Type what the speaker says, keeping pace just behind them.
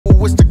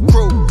it's the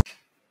crew.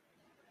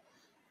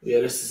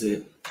 Yeah, this is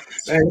it.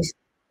 Man,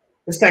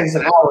 this takes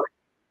an hour.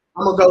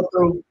 I'm gonna go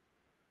through.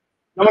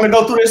 I'm gonna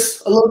go through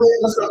this a little bit.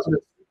 Let's go through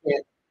this. Yeah.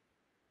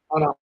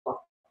 Hold on.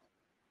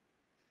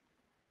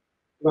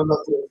 I'm gonna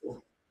go through this.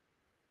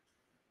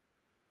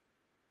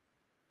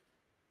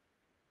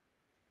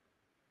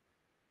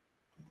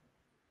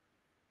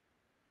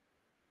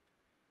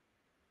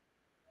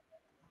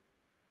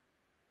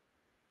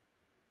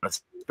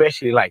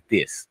 Especially like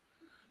this,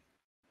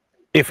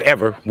 if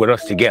ever, with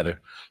us together,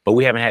 but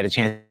we haven't had a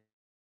chance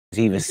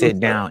to even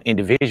sit down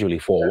individually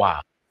for a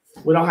while.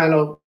 We don't have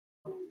no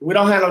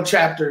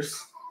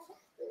chapters.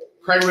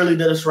 Cray really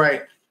did us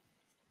right.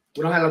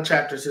 We don't have no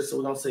chapters here, so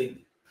we don't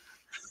see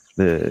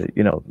the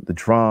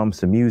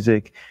drums, the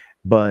music,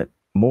 but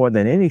more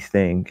than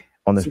anything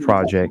on this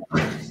project,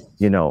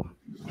 he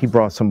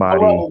brought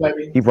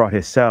somebody. He brought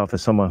himself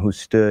as someone who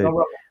stood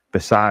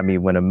beside me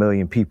when a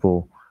million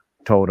people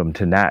told him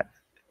to not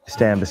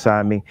stand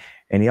beside me,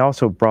 and he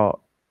also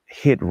brought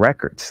hit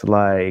records.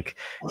 Like,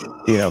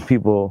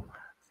 people,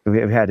 we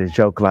had this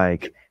joke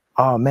like,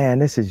 "Oh man,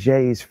 this is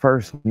Jay's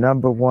first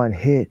 #1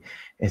 hit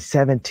in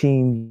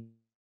 17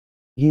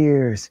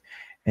 years,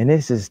 and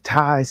this is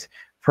Ty's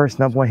first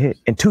 #1 hit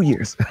in 2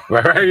 years."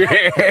 Right.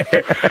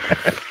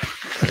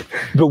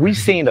 But we've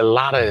seen a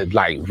lot of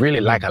really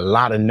a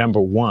lot of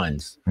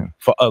 #1s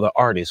for other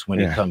artists when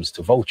it comes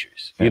to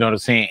Vultures. You know what I'm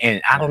saying?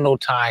 And I don't know,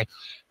 Ty,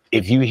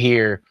 if you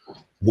hear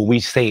what we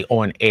say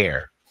on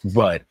air,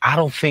 but I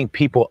don't think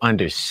people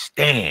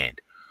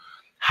understand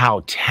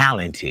how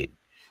talented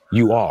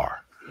you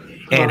are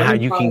and how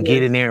you can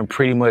get in there and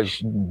pretty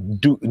much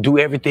do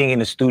everything in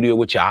the studio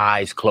with your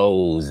eyes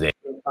closed.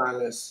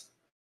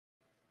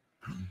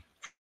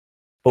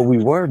 But we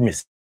were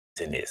missing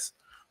this.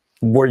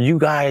 Did you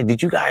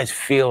guys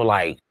feel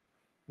like,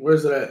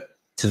 where's it at?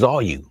 This is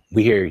all you.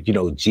 We hear,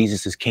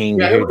 Jesus is King.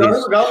 Yeah, here we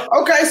go.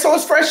 Okay, so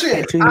it's fresh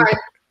in. All right.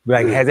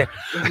 Like,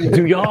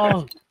 do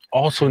y'all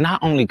also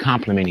not only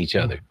compliment each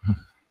other,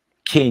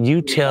 can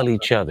you tell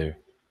each other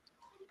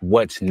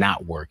what's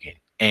not working?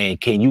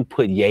 And can you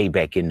put Ye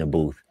back in the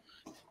booth?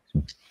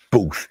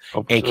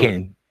 And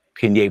can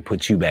Ye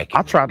put you back in?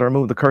 I tried to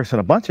remove the cursing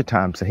a bunch of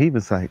times, and he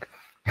was like,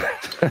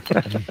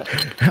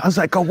 I was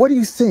like, "Oh, what do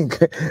you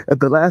think?" At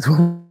the last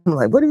one, I'm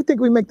like, "What do you think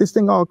we make this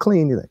thing all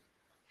clean?" He's like,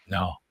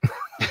 "No."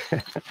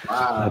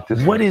 Wow.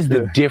 What is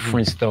the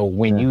difference though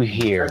when you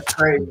hear,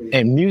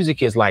 and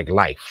music is like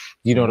life,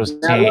 you know what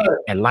I'm saying?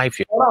 And life.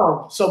 Hold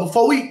on. So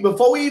before we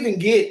even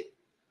get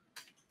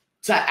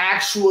to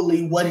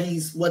actually what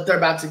they're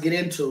about to get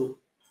into,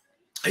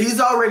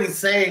 he's already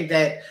saying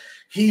that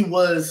he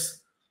was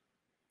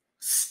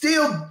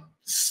still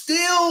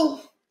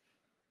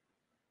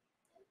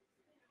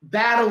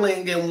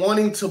battling and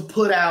wanting to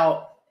put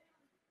out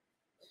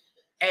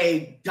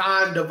a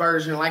Donda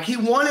version. Like he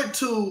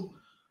still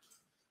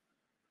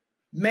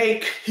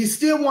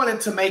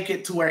wanted to make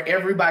it to where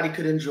everybody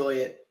could enjoy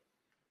it.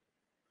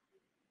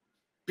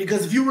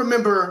 Because if you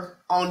remember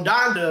on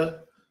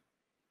Donda,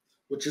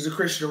 which is a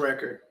Christian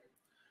record,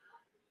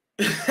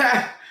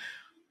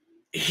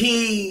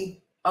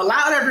 he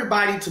allowed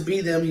everybody to be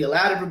them. He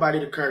allowed everybody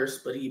to curse,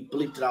 but he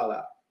bleeped it all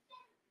out.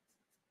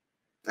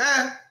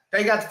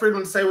 They got the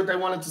freedom to say what they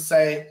wanted to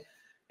say.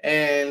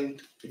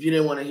 And if you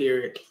didn't want to hear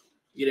it,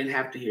 you didn't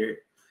have to hear it.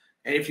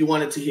 And if you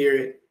wanted to hear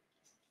it,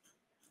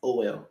 oh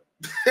well.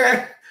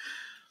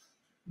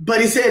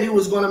 But he said he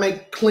was going to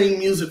make clean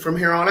music from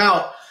here on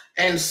out.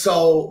 And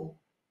so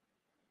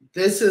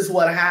this is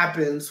what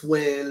happens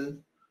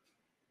when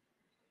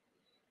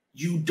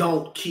you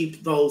don't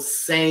keep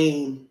those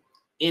same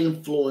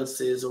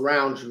influences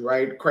around you,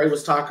 right? Cray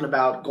was talking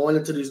about going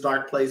into these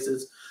dark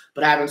places,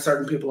 but having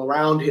certain people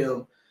around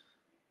him.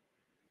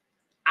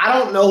 I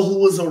don't know who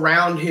was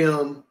around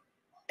him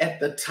at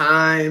the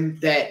time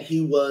that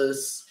he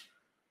was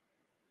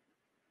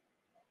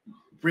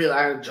real.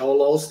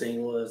 Joel Osteen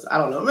was. I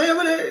don't know, man.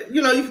 But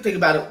you can think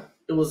about it.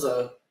 It was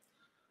a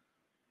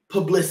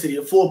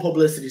full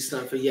publicity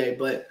stunt for Ye.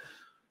 But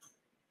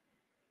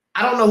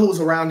I don't know who was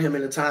around him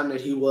in the time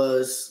that he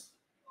was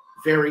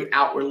very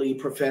outwardly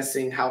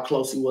professing how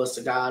close he was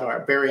to God,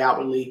 or very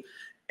outwardly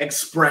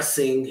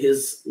expressing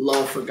his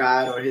love for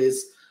God or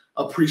his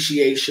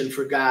appreciation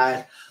for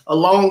God,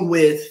 along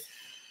with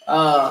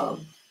I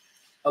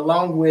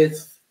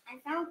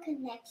found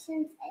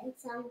connections and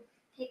some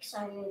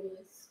Pixar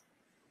movies.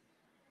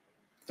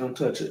 Don't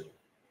touch it.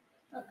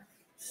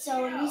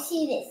 So you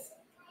see this.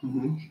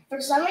 Mm-hmm.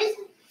 For some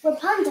reason,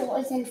 Rapunzel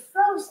is in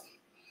Frozen.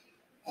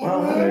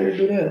 Wow, how did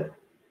you do that?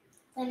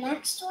 The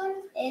next one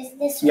is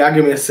this one. Yeah,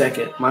 give me a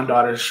second. My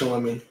daughter's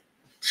showing me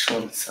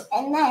something.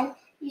 And then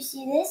you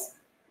see this.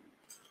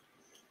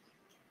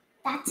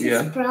 That's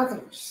his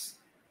brothers.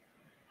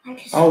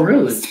 Oh,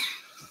 really?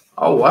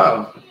 Oh,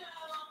 wow.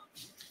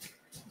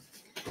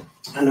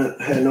 I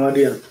had no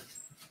idea.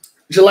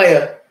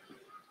 Jalea,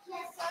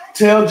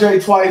 tell Jay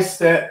twice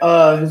that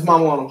his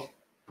mom want him.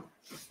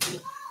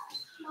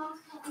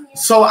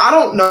 So I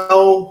don't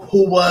know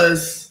who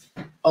was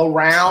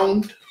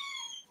around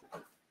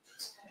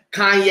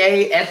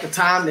Kanye at the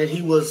time that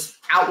he was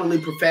outwardly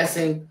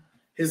professing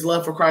his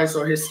love for Christ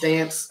or his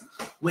stance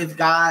with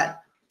God.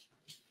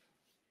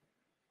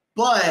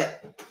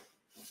 But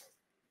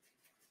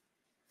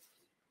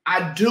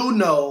I do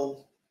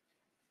know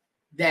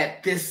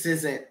that this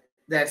isn't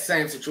that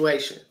same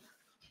situation.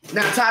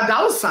 Now, Ty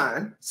Dolla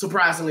 $ign,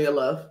 surprisingly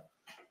enough,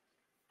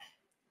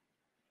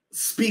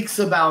 speaks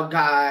about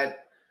God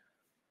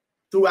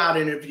throughout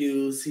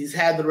interviews. He's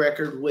had the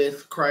record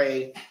with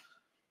Cray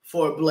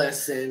for a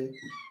blessing.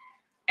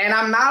 And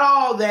I'm not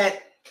all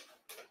that,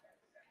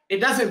 it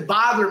doesn't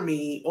bother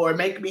me or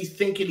make me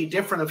think any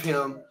different of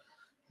him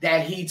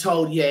that he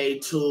told Ye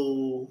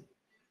to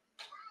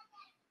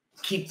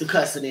keep the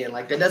cussing in.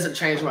 Like, that doesn't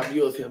change my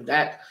view of him.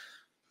 That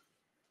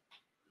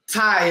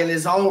Ty in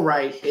his own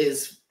right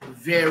is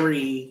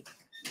very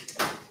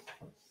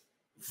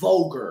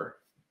vulgar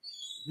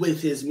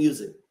with his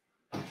music.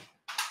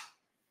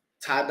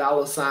 Ty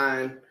Dolla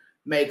 $ign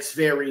makes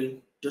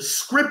very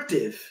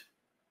descriptive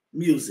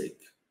music.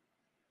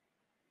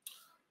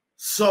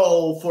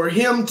 So for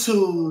him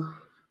to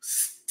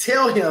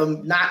tell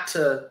him not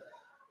to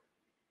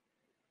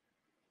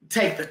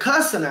take the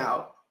cussing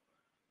out,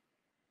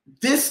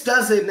 this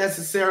doesn't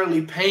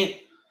necessarily paint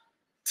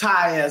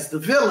Ty as the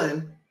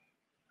villain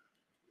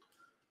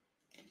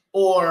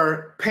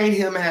or paint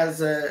him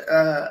as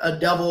a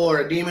devil or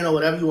a demon or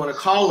whatever you want to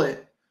call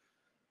it.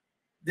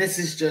 This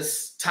is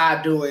just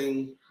Ty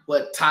doing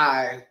what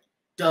Ty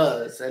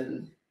does.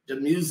 And the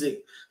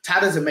music,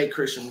 Ty doesn't make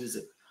Christian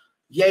music.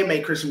 Ye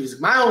make Christian music.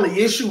 My only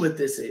issue with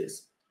this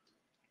is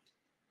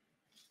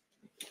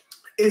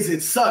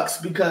it sucks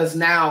because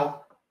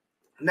now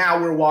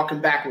we're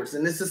walking backwards.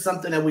 And this is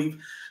something that we've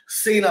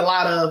seen a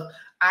lot of.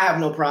 I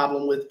have no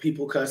problem with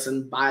people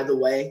cussing, by the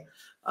way.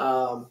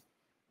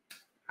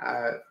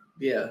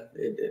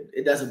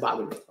 It doesn't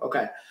bother me.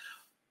 Okay.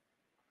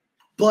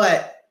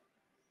 But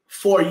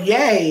for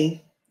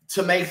Ye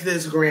to make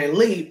this grand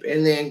leap,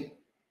 and then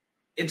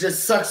it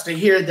just sucks to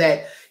hear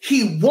that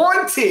he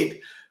wanted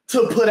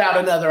to put out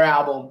another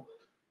album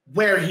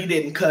where he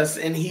didn't cuss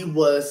and he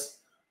was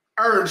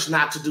urged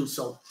not to do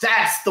so.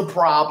 That's the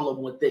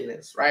problem within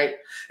this, right?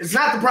 It's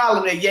not the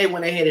problem that Ye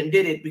went ahead and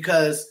did it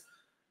because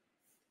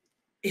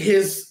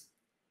his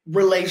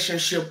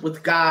relationship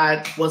with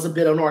God was a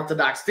bit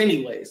unorthodox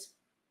anyways.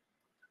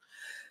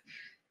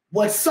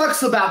 What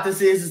sucks about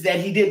this is that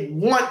he didn't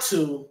want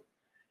to,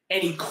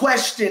 and he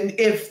questioned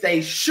if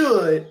they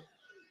should,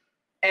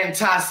 and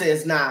Ty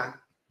says, nah,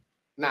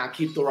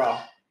 keep the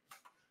raw.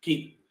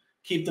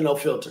 Keep the no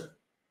filter.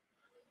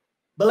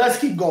 But let's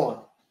keep going.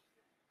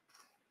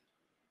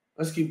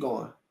 Let's keep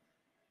going.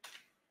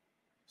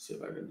 See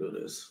if I can do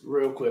this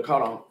real quick.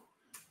 Hold on.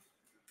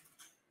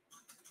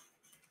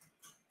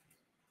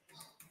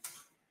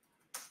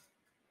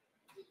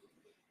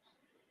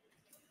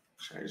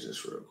 Change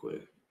this real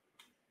quick.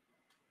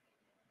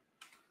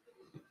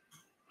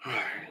 All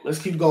right, let's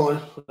keep going.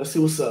 Let's see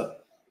what's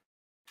up.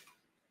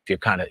 You're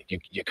kind of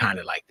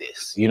like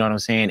this, you know what I'm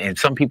saying? And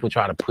some people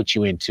try to put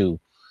you into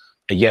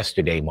a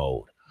yesterday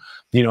mode.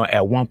 You know,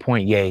 at one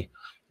point,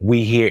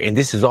 we hear, and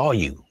this is all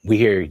you. We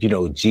hear, you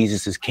know,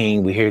 Jesus is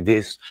king. We hear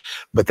this,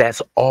 but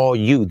that's all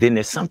you. Then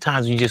there's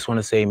sometimes you just want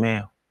to say,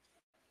 man,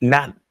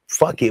 not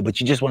fuck it,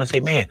 but you just want to say,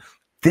 man,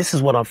 this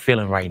is what I'm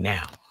feeling right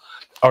now.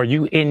 Are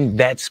you in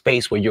that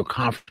space where you're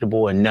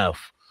comfortable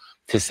enough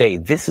to say,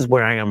 this is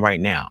where I am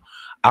right now?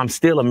 I'm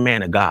still a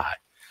man of God.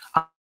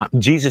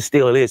 Jesus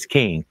still is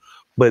king,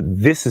 but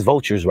this is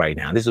vultures right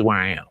now. This is where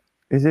I am.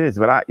 It is,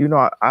 but I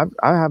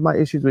have my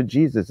issues with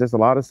Jesus. There's a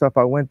lot of stuff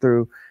I went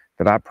through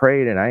that I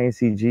prayed and I didn't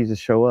see Jesus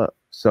show up.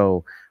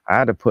 So I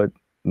had to put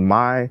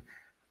my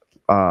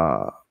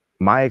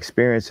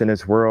experience in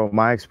this world,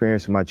 my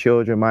experience with my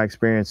children, my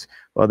experience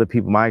with other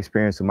people, my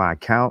experience with my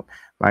account,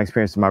 my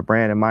experience with my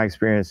brand, and my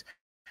experience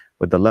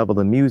with the level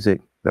of music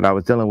that I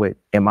was dealing with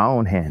in my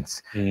own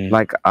hands.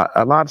 Like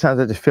a lot of times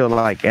I just feel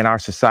like in our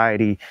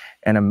society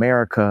in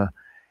America,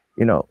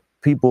 you know,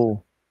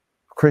 people,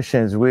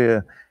 Christians,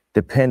 we're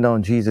depend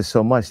on Jesus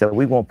so much that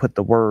we won't put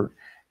the word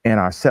in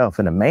ourselves.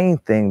 And the main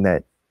thing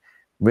that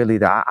really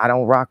that I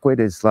don't rock with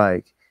is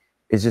like,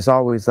 it's just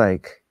always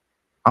like,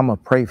 I'm gonna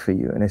pray for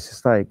you. And it's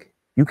just like,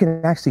 you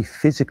can actually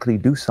physically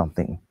do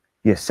something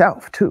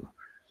yourself too,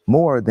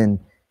 more than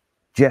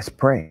just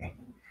pray.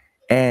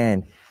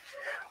 And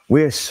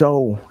we're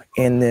so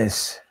in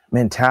this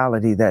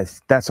mentality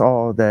that's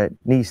all that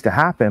needs to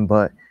happen,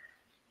 but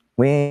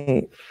we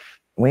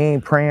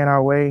ain't praying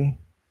our way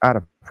out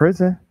of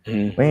prison.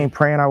 We ain't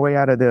praying our way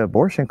out of the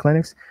abortion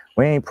clinics.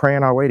 We ain't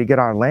praying our way to get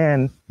our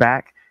land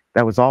back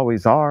that was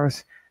always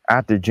ours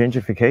after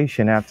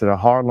gentrification, after the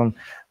Harlem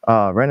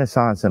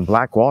Renaissance and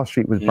Black Wall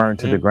Street was burned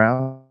to the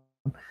ground.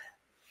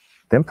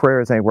 Them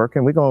prayers ain't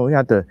working. We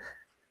have to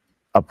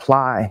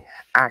apply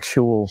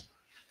actual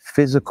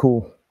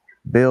physical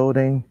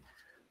building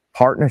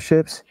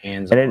partnerships,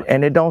 and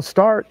it don't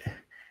start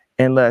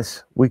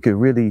unless we could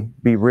really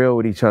be real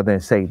with each other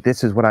and say,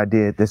 this is what I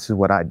did, this is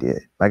what I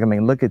did. Like, I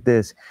mean, look at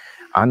this.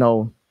 I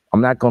know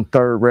I'm not going to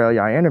third rail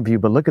your interview,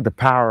 but look at the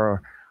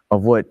power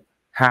of what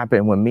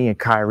happened when me and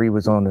Kyrie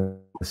was on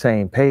the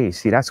same page.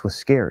 See, that's what's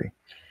scary.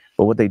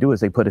 But what they do is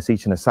they put us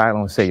each in a silo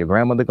and say your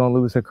grandmother gonna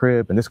lose her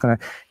crib, and this gonna,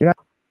 you know.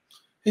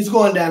 He's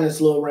going down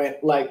this little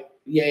rant like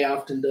Ye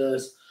often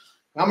does.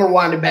 I'm gonna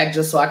rewind it back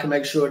just so I can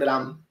make sure that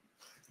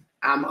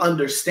I'm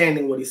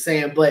understanding what he's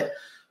saying. But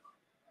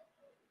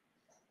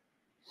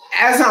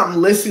as I'm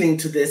listening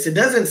to this, it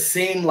doesn't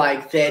seem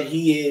like that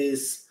he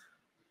is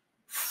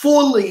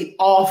fully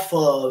off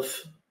of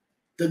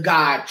the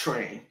God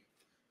train.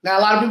 Now,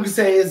 a lot of people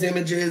say his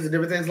images and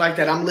different things like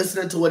that. I'm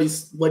listening to what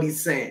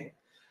he's saying.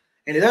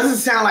 And it doesn't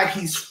sound like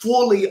he's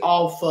fully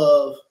off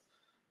of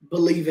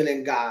believing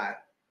in God.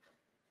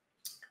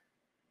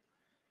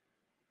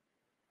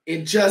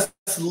 It just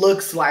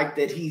looks like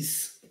that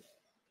he's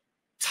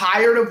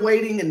tired of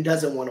waiting and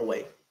doesn't want to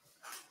wait.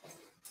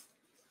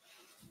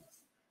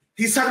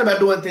 He's talking about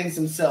doing things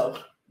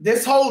himself.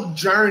 This whole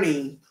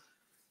journey,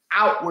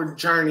 outward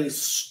journey,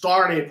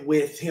 started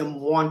with him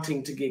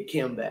wanting to get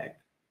Kim back.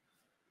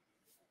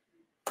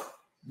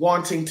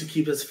 Wanting to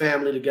keep his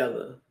family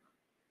together.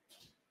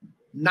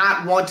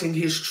 Not wanting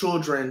his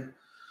children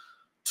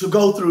to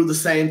go through the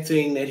same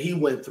thing that he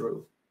went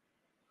through.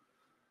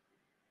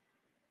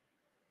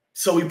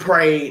 So he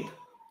prayed.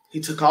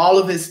 He took all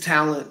of his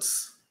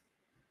talents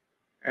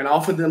and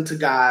offered them to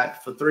God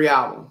for 3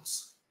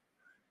 albums.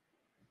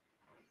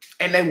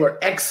 And they were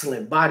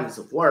excellent bodies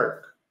of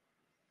work.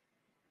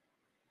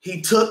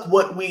 He took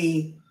what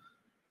we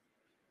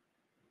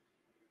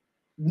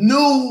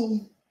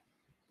knew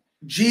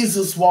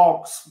Jesus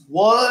Walks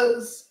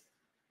was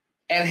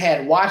and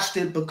had watched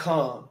it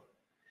become,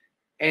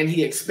 and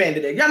he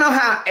expanded it. Y'all know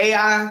how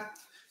AI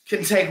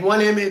can take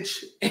one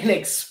image and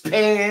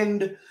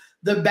expand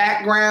the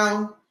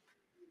background?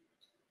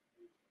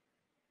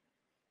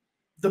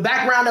 The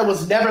background that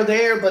was never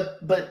there,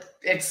 but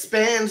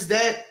expands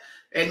that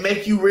and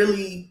make you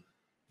really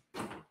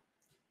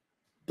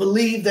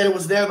believe that it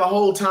was there the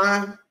whole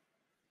time.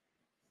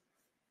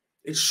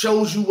 It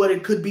shows you what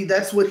it could be.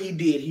 That's what he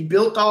did. He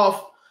built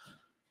off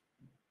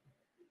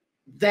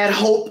that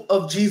hope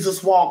of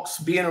Jesus Walks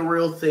being a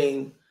real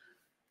thing,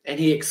 and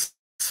he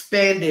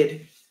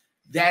expanded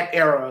that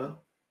era,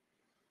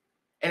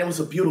 and it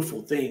was a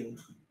beautiful thing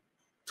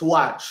to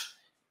watch.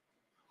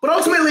 But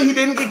ultimately, he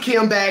didn't get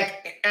Kim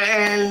back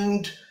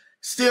and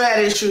still had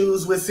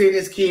issues with seeing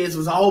his kids. It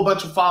was a whole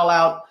bunch of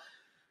fallout.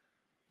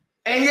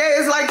 And yeah,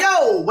 it's like,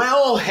 yo,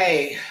 well,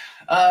 hey,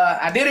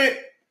 I did it.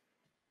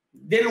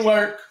 Didn't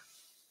work.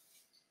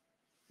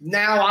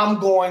 Now I'm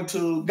going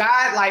to,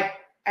 God, like,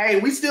 hey,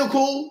 we still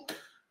cool.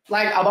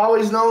 Like, I've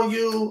always known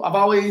you. I've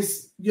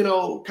always,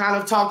 kind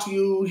of talked to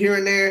you here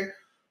and there.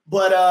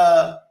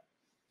 But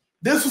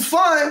this was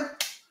fun.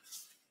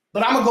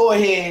 But I'm going to go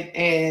ahead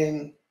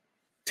and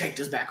take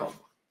this back over.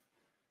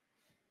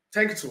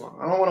 Take it too long.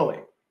 I don't want to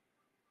wait.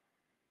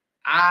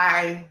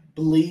 I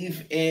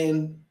believe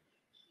in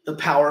the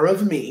power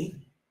of me,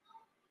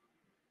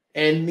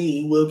 and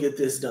me will get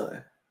this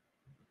done.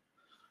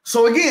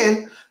 So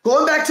again,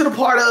 going back to the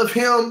part of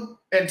him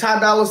and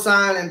Ty Dolla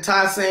 $ign and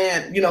Ty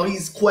saying,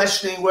 he's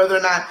questioning whether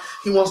or not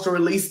he wants to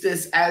release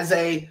this as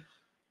a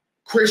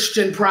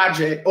Christian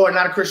project, or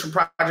not a Christian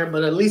project,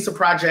 but at least a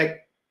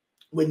project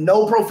with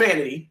no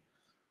profanity.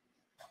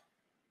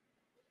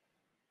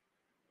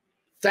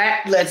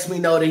 That lets me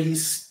know that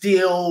he's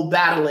still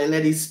battling,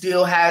 that he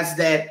still has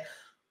that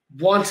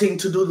wanting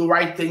to do the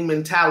right thing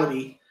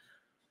mentality.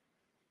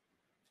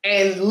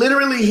 And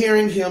literally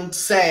hearing him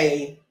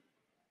say,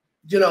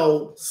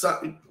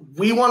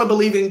 we want to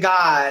believe in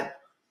God,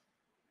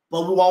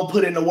 but we won't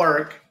put in the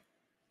work.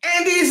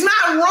 And he's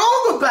not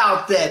wrong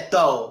about that,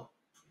 though.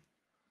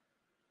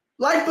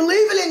 Like,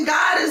 believing in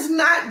God is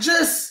not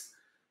just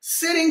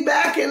sitting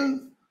back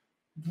and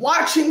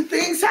watching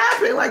things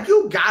happen. Like,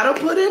 you gotta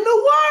put in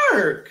the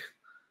work.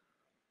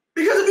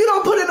 Because if you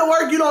don't put in the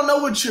work, you don't know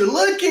what you're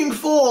looking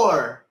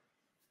for.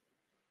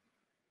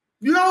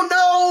 You don't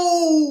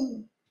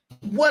know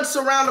what's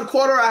around the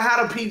corner or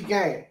how to peep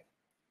game.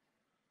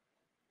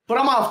 But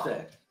I'm off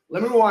that.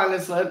 Let me rewind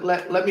this.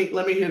 Let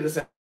me hear this.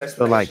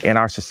 So, like, in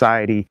our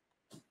society,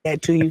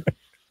 that to you,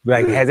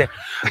 like, has it?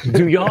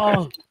 Do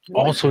y'all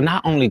also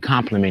not only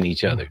compliment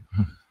each other?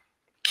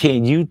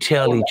 Can you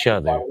tell each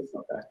other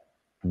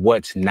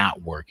what's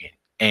not working?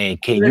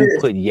 And can you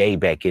put Ye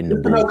back in the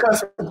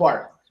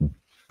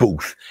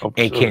booth? Oh,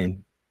 and sure.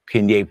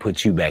 Can Ye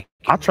put you back?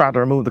 I tried to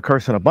remove the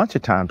cursing a bunch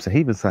of times, and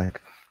he was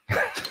like,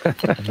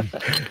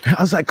 I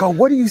was like, oh,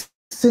 what do you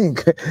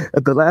think?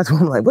 At the last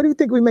one, I'm like, what do you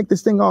think we make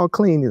this thing all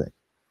clean? He's like,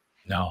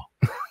 no.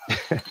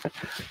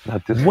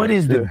 What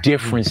is the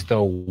difference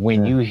though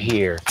when you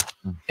hear,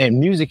 and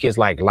music is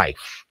like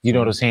life, you know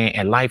what I'm saying?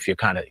 And life, you're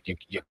kind of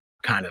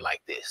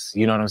like this,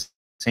 you know what I'm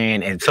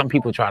saying? And some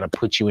people try to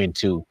put you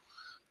into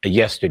a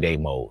yesterday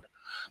mode.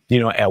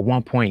 At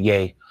one point,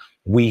 Ye,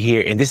 we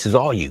hear, and this is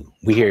all you.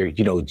 We hear,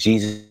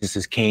 Jesus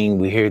is king.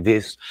 We hear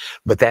this,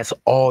 but that's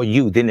all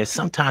you. Then there's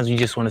sometimes you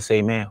just want to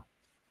say, man,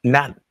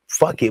 not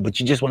fuck it, but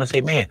you just want to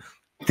say, man,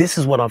 this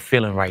is what I'm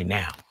feeling right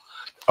now.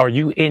 Are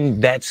you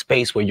in that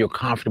space where you're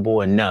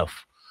comfortable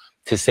enough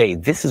to say,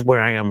 this is where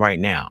I am right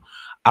now?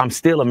 I'm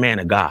still a man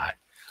of God.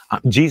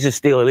 Jesus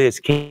still is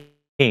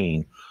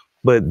king,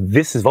 but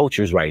this is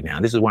vultures right now.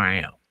 This is where I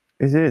am.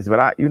 It is, but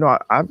I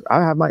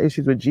have my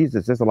issues with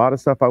Jesus. There's a lot of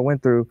stuff I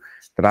went through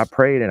that I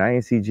prayed and I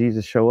didn't see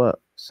Jesus show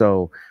up.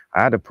 So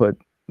I had to put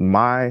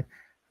my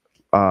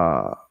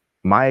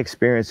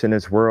experience in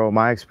this world,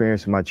 my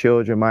experience with my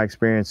children, my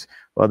experience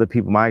with other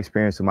people, my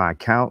experience with my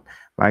account,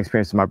 my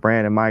experience with my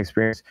brand, and my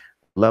experience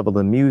level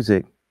of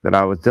music that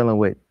I was dealing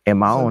with in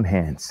my own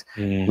hands.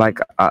 Like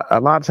a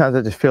lot of times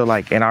I just feel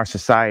like in our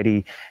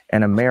society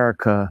in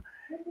America,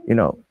 you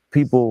know,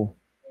 people,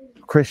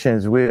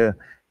 Christians, we're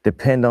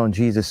depend on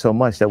Jesus so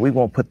much that we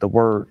won't put the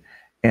word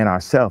in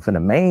ourselves. And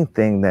the main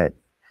thing that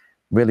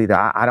really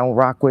that I don't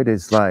rock with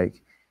is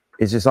like,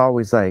 it's just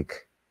always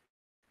like,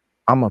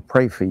 I'm gonna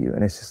pray for you.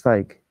 And it's just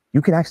like,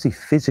 you can actually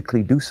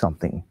physically do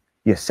something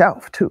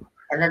yourself too,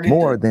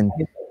 more than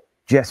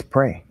just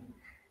pray.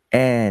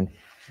 And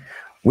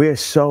we're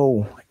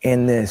so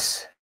in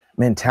this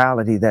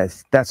mentality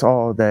that's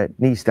all that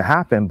needs to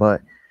happen,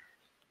 but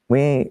we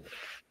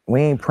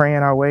ain't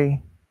praying our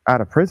way out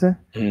of prison.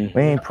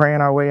 We ain't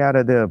praying our way out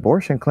of the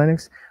abortion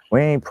clinics.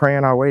 We ain't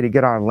praying our way to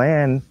get our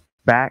land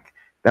back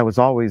that was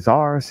always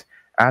ours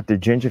after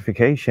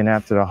gentrification,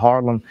 after the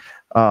Harlem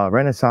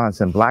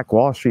Renaissance and Black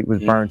Wall Street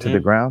was burned to the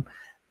ground.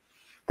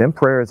 Them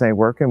prayers ain't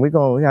working. We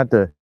have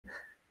to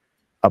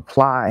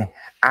apply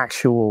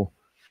actual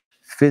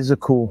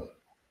physical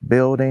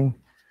building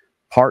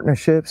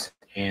partnerships,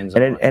 and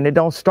it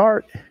don't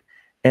start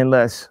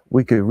unless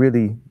we could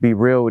really be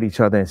real with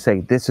each other and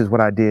say, this is what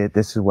I did.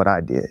 This is what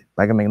I did.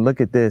 Like, I mean, look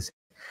at this.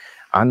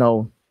 I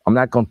know I'm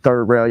not going to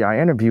third rail y'all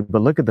interview,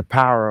 but look at the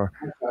power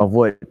of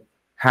what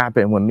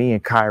happened when me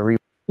and Kyrie.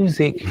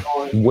 Music,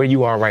 where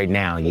you are right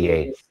now,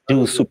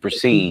 dude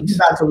supersedes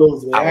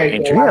our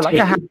entry. Yeah,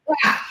 like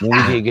when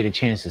we did get a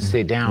chance to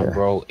sit down,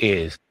 bro,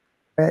 is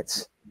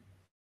threats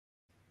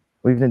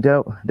we've been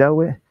dealt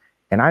with.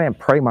 And I didn't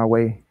pray my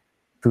way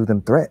through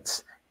them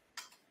threats.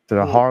 To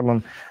the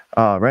Harlem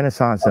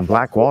Renaissance and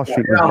Black Wall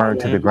Street was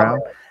burned to the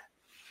ground.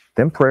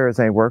 Them prayers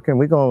ain't working.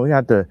 We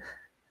have to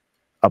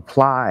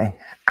apply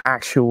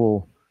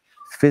actual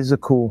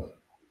physical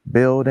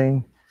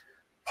building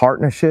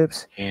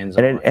partnerships, and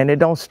it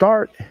don't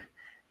start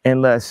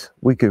unless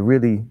we could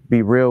really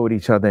be real with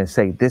each other and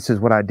say, this is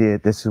what I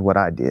did. This is what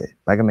I did.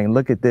 Like, I mean,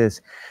 look at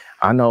this.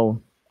 I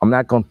know I'm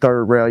not going to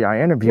third rail y'all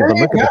interview, but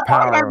look at the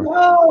power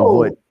of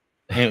what.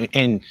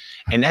 And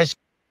that's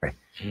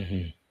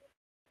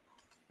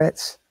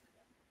threats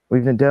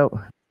we've been dealt.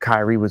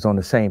 Kyrie was on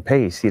the same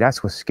page. See,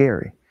 that's what's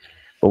scary.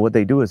 But what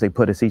they do is they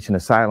put us each in a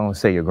silo and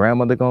say your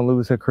grandmother gonna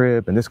lose her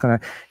crib and this gonna,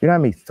 you know how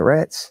many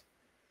threats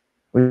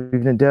we've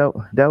been dealt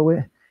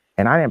with?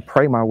 And I didn't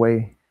pray my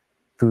way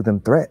through them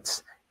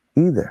threats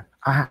either.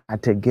 I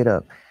had to get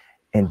up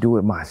and do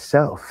it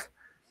myself.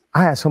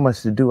 I had so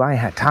much to do. I ain't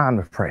had time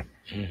to pray.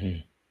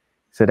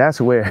 So that's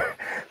where,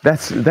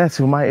 that's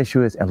who my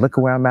issue is. And look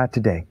at where I'm at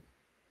today.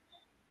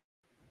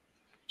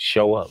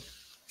 Show up.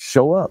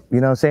 Show up.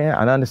 You know what I'm saying?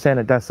 I understand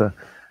that that's a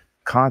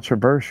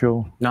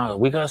controversial. No,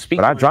 we gotta speak.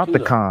 But I dropped the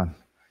con.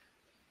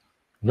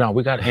 No,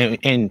 we got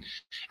and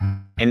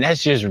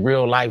that's just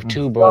real life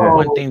too, bro.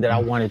 One thing that I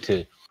wanted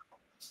to.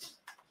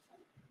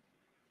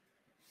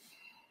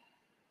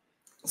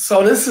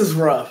 So this is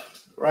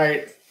rough,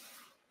 right?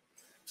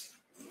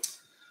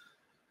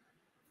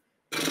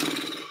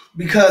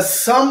 Because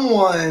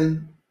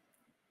someone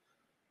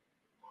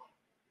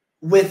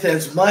with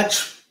as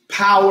much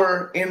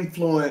power,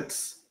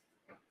 influence,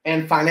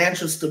 and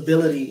financial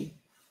stability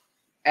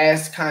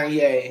as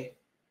Kanye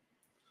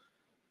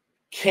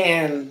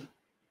can,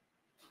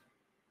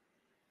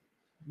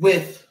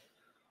 with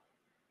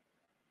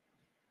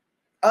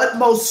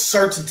utmost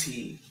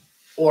certainty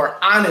or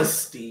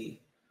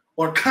honesty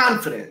or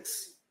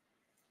confidence,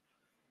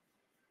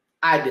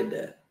 I did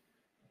that.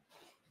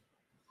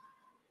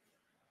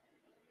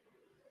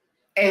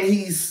 And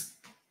he's,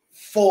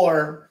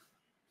 for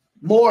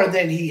more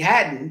than he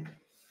hadn't,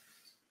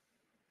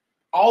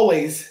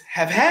 always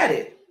have had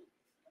it.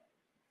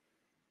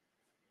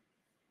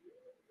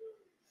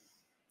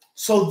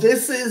 So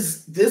this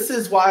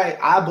is why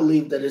I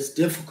believe that it's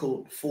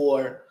difficult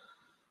for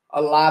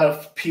a lot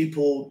of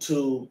people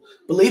to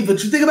believe.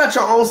 But you think about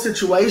your own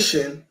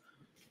situation.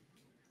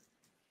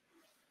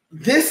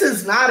 This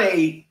is not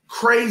a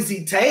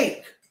crazy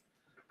take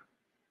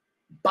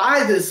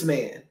by this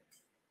man.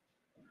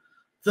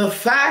 The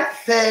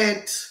fact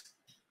that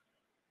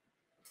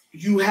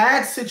you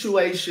had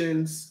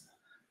situations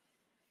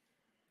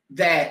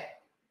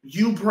that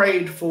you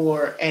prayed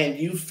for and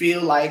you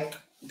feel like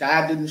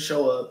God didn't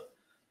show up,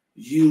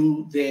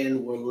 you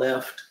then were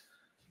left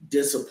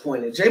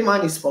disappointed. Jay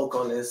Money spoke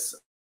on this,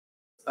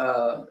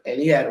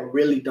 and he had a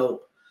really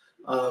dope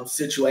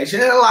situation.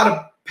 And a lot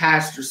of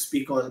pastors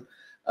speak on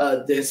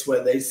this,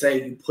 where they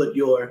say you put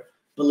your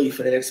belief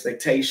in an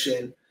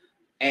expectation,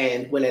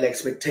 and when that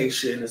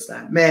expectation is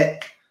not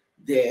met,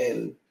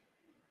 then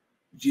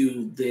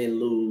you then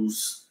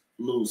lose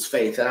lose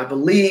faith. And I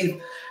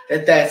believe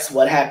that that's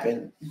what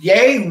happened.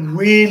 Ye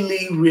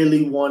really,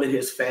 really wanted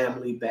his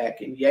family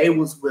back, and Ye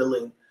was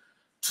willing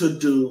to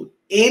do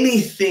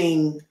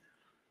anything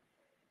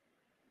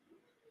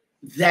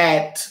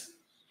that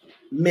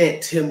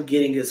meant him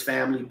getting his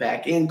family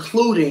back,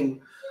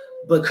 including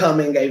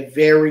becoming a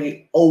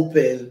very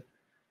open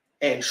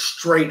and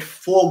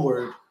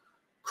straightforward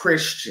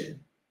Christian.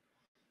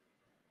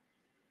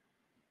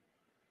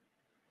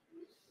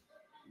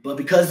 But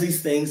because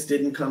these things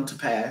didn't come to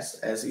pass,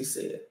 as he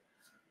said,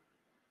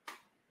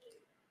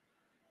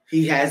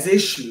 he has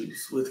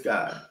issues with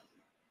God.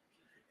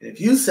 And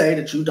if you say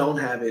that you don't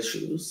have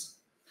issues,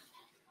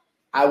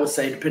 I would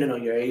say, depending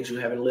on your age, you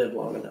haven't lived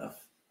long enough.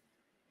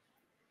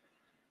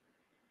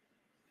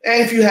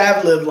 And if you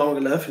have lived long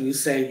enough and you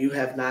say you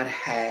have not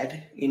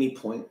had any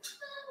point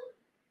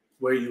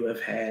where you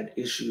have had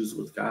issues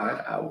with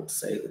God, I would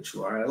say that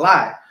you are a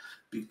lie,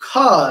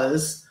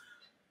 because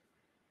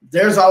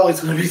there's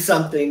always going to be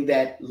something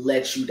that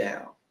lets you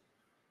down.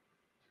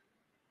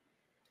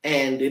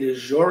 And it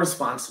is your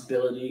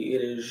responsibility.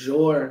 It is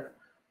your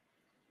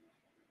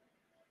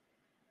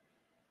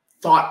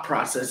thought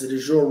process. It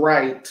is your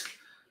right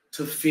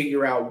to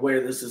figure out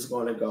where this is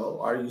going to go.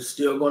 Are you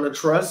still going to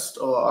trust,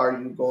 or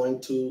are you going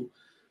to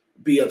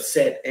be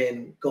upset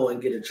and go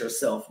and get it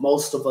yourself?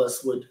 Most of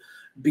us would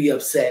be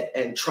upset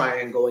and try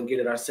and go and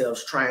get it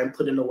ourselves, try and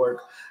put in the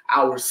work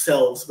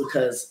ourselves,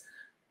 because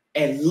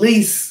at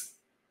least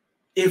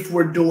if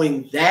we're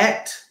doing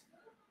that,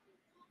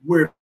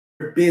 we're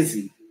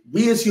busy.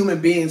 We as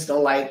human beings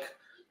don't like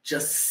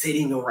just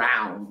sitting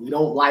around. We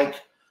don't like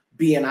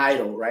being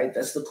idle, right?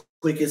 That's the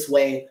quickest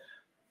way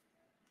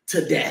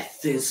to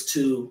death, is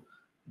to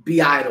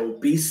be idle,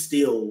 be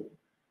still,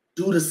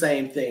 do the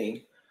same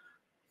thing.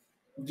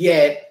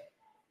 Yet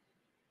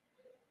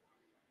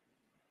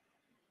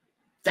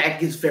that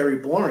gets very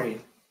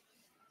boring.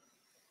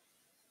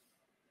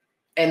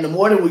 And the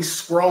more that we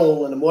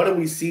scroll and the more that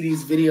we see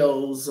these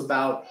videos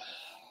about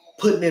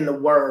putting in the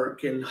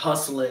work and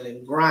hustling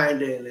and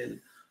grinding and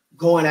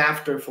going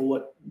after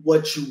for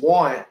what you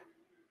want,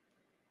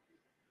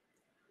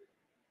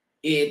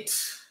 it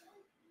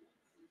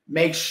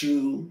makes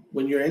you,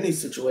 when you're in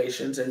these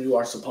situations and you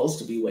are supposed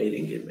to be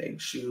waiting, it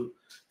makes you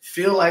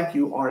feel like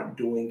you aren't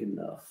doing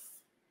enough.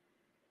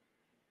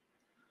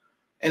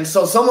 And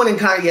so someone in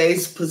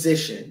Kanye's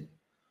position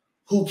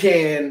who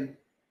can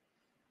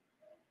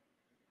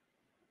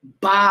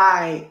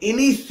buy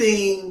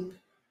anything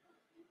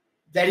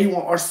that he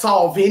wants or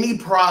solve any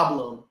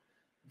problem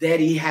that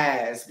he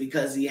has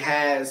because he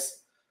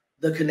has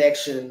the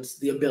connections,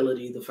 the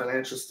ability, the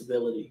financial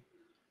stability.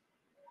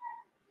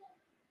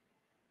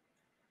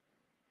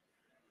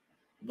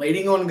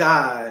 Waiting on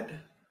God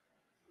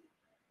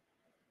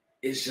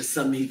is just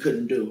something he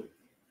couldn't do.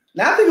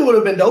 Now, I think it would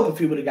have been dope if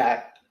he would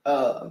have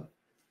got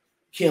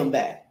Kim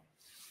back.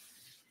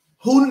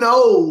 Who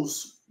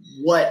knows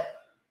what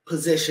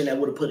position that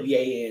would have put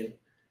Ye in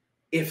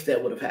if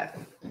that would have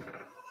happened.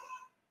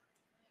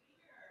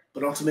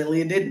 But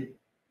ultimately it didn't.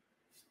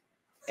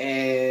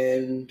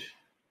 And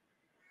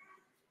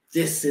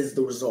this is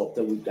the result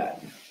that we've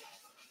gotten.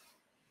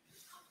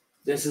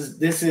 This is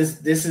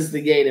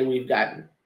the Ye that we've gotten.